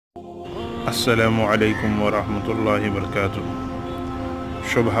अस्सलामु अलैकुम व रहमतुल्लाहि व बरकातुहू।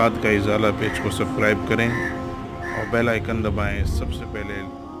 शुबहात का इज़ाला पेज को सब्सक्राइब करें और बेल आइकन दबाएं सबसे पहले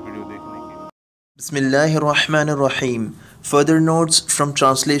वीडियो देखने के लिए। Bismillahirrahmanirrahim. Further notes from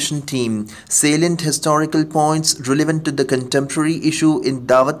translation team. Salient historical points relevant to the contemporary issue in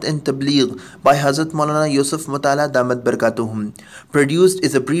Dawat and Tabligh by Hazrat Maulana Yusuf Motala Damat baraktuhum. Produced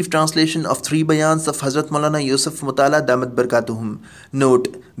is a brief translation of 3 bayans of Hazrat Maulana Yusuf Motala Damat baraktuhum.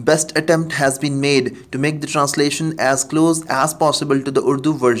 Note: best attempt has been made to make the translation as close as possible to the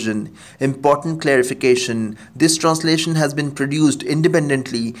Urdu version. Important clarification: this translation has been produced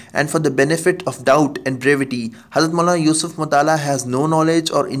independently and for the benefit of doubt and brevity. Hazrat Maulana Yusuf Motala has no knowledge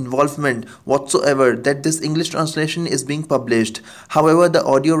or involvement whatsoever that this English translation is being published. However, the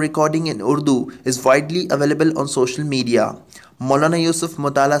audio recording in Urdu is widely available on social media. Maulana Yusuf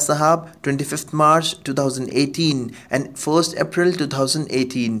Motala Sahab, 25th March 2018 and 1st April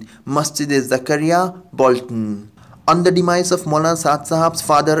 2018, Masjid Zakariyya, Bolton. On the demise of Maulana Saad Sahab's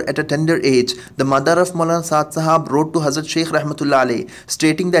father at a tender age, the mother of Maulana Saad Sahab wrote to Hazrat Sheikh rehmetullah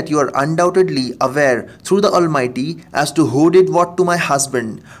stating that you are undoubtedly aware through the Almighty as to who did what to my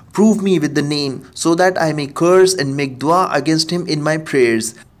husband. Prove me with the name so that I may curse and make dua against him in my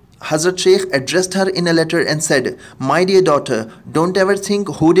prayers. Hazrat Sheikh addressed her in a letter and said, "My dear daughter, don't ever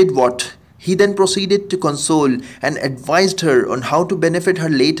think who did what." He then proceeded to console and advised her on how to benefit her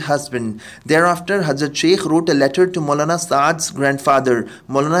late husband. Thereafter, Hazrat Sheikh wrote a letter to Maulana Saad's grandfather,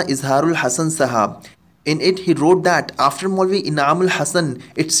 Maulana Izharul Hasan Sahab. In it, he wrote that after Maulvi Inamul Hasan,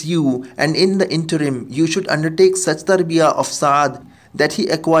 it's you, and in the interim, you should undertake such tarbiyah of Saad that he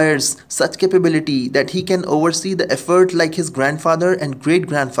acquires such capability that he can oversee the effort like his grandfather and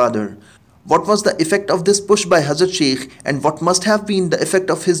great-grandfather. What was the effect of this push by Hazrat Sheikh and what must have been the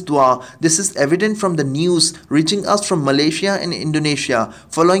effect of his dua? This is evident from the news reaching us from Malaysia and Indonesia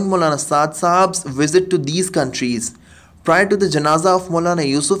following Maulana Saad Sahab's visit to these countries. Prior to the janaza of Maulana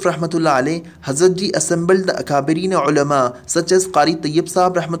Yusuf rahmatullah alayh, Hazrat Ji assembled the Akabireen ulama such as Qari Tayyib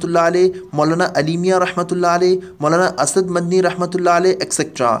Sahab rahmatullah alayh, Maulana Alimia rahmatullah alayh, Maulana Asad Madni rahmatullah alayh,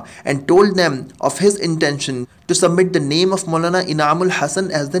 etc. and told them of his intention to submit the name of Maulana Inamul Hasan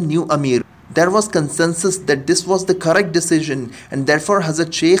as the new Amir. There was consensus that this was the correct decision and therefore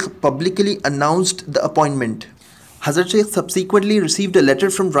Hazrat Sheikh publicly announced the appointment. Hazrat Sheikh subsequently received a letter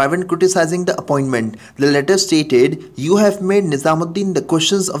from Raiwind criticizing the appointment. The letter stated, "You have made Nizamuddin the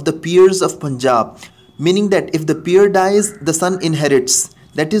questions of the peers of Punjab," meaning that if the peer dies, the son inherits.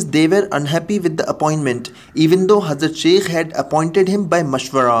 That is, they were unhappy with the appointment, even though Hazrat Sheikh had appointed him by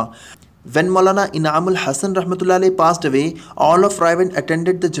mashwara. When Maulana Inamul Hasan rahmatullah passed away, all of Raiwind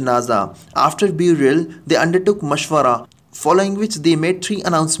attended the janaza. After burial, they undertook mashwara, following which they made 3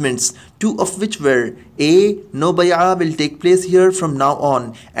 announcements, 2 of which were A. No bay'ah will take place here from now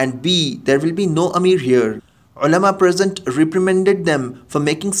on, and B. There will be no Amir here. Ulama present reprimanded them for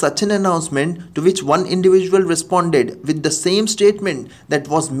making such an announcement, to which one individual responded with the same statement that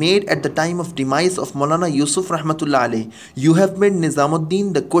was made at the time of demise of Maulana Yusuf rahmatullah alayh. "You have made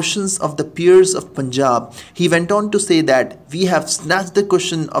Nizamuddin the questions of the peers of Punjab." He went on to say that we have snatched the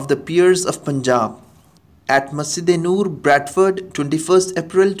question of the peers of Punjab. At Masjid Noor, Bradford, 21st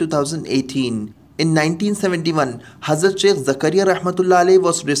April 2018. In 1971, Hazrat Sheikh Zakaria Ra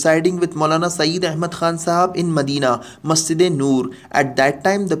was residing with Maulana Sayyid Ahmad Khan Sahab in Medina, Masjid Noor. At that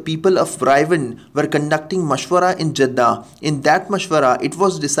time, the people of Raiwind were conducting mashwara in Jeddah. In that mashwara, it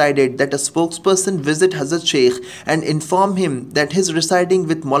was decided that a spokesperson visit Hazrat Sheikh and inform him that his residing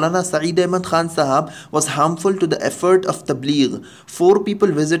with Maulana Sayyid Ahmad Khan Sahab was harmful to the effort of Tabligh. 4 people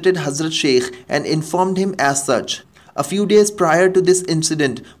visited Hazrat Sheikh and informed him as such. A few days prior to this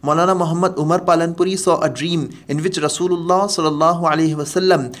incident, Maulana Muhammad Umar Palanpuri saw a dream in which Rasulullah sallallahu alaihi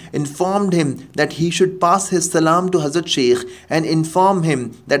wasallam informed him that he should pass his salam to Hazrat Sheikh and inform him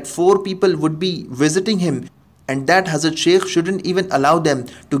that 4 people would be visiting him and that Hazrat Sheikh shouldn't even allow them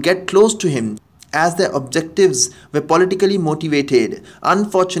to get close to him, as their objectives were politically motivated.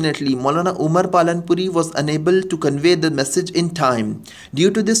 Unfortunately, Maulana Umar Palanpuri was unable to convey the message in time. Due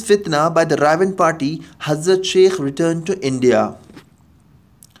to this fitna by the Raiwind party, Hazrat Sheikh returned to India.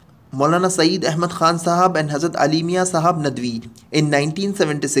 Maulana Sayyid Ahmad Khan Sahab and Hazrat Alimia Sahab Nadwi. In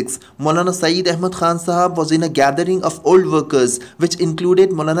 1976, Maulana Sayyid Ahmad Khan Sahab was in a gathering of old workers which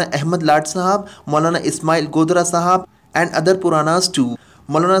included Maulana Ahmad Lad Sahab, Maulana Ismail Godra Sahab and other Puranas too.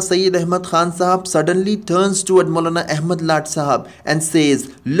 Maulana Sayyid Ahmad Khan Sahab suddenly turns toward Maulana Ahmad Lad Sahab and says,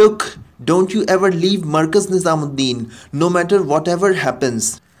 "Look, don't you ever leave Markaz Nizamuddin, no matter whatever happens."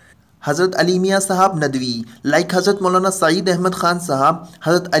 Hazrat Alimia Sahab Nadwi. Like Hazrat Maulana Sayyid Ahmad Khan Sahab,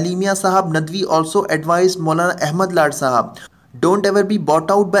 Hazrat Alimia Sahab Nadwi also advised Maulana Ahmad Lad Sahab Don't ever be bought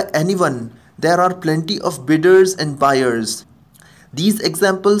out by anyone. There are plenty of bidders and buyers. These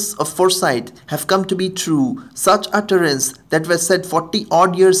examples of foresight have come to be true, such utterance that was said 40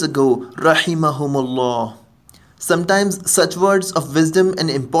 odd years ago, rahimahumullah. Sometimes such words of wisdom and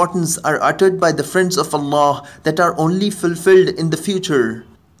importance are uttered by the friends of Allah that are only fulfilled in the future.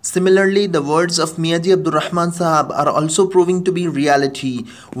 Similarly, the words of Miyaji Abdul Rahman Sahab are also proving to be reality,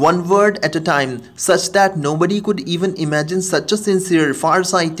 one word at a time, such that nobody could even imagine such a sincere,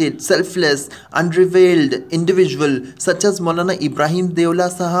 far-sighted, selfless, unrevealed individual such as Maulana Ibrahim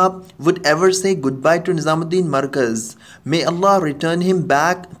Deola Sahab would ever say goodbye to Nizamuddin Markaz. May Allah return him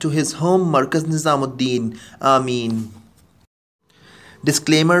back to his home Markaz Nizamuddin. Ameen.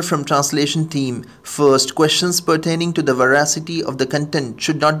 Disclaimer from translation team. First, questions pertaining to the veracity of the content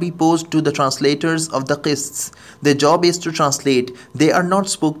should not be posed to the translators of the qists. Their job is to translate. They are not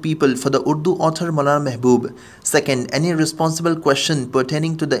spokespeople for the Urdu author Maulana Mehboob. Second, any responsible question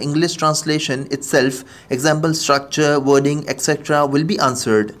pertaining to the English translation itself, example structure, wording, etc. will be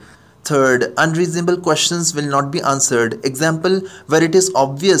answered. Third, unreasonable questions will not be answered. Example, where it is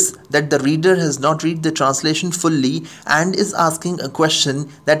obvious that the reader has not read the translation fully and is asking a question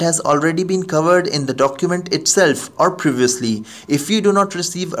that has already been covered in the document itself or previously. If you do not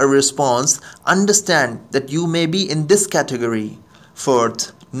receive a response, understand that you may be in this category.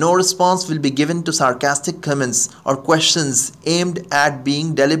 Fourth, no response will be given to sarcastic comments or questions aimed at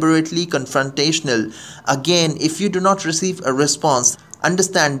being deliberately confrontational. Again, if you do not receive a response,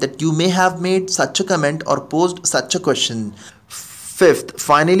 understand that you may have made such a comment or posed such a question. Fifth,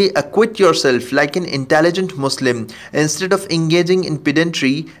 finally, acquit yourself like an intelligent Muslim. Instead of engaging in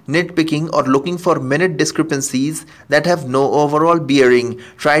pedantry, nitpicking or looking for minute discrepancies that have no overall bearing,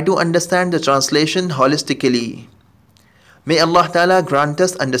 try to understand the translation holistically. May Allah Ta'ala grant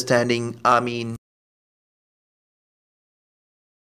us understanding. Ameen.